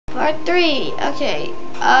Part 3. Okay.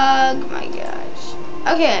 Oh my gosh.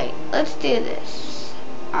 Okay, let's do this.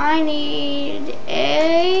 I need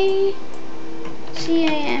a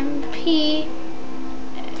CAMP.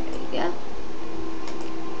 There we go.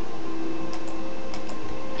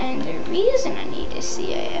 And the reason I need a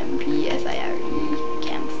CAMP, as I already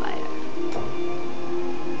campfire,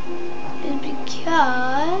 is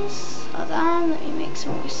because, hold on, let me make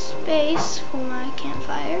some more space for my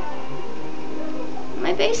campfire.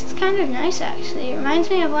 My base is kind of nice, actually. It reminds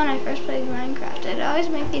me of when I first played Minecraft. I'd always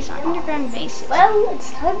make these underground bases. Well, it's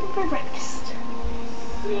time for breakfast.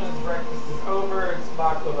 As soon as breakfast is over, it's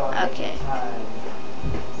Baklava Okay. time.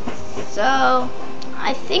 So,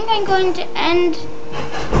 I think I'm going to end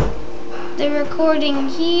the recording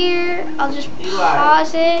here. I'll just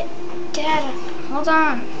pause it. Dad, hold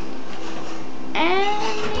on.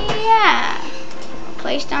 And yeah, I'll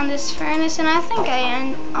place down this furnace, and I think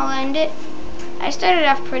I'll end it. I started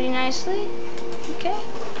off pretty nicely. Okay.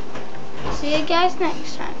 See you guys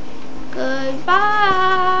next time. Goodbye.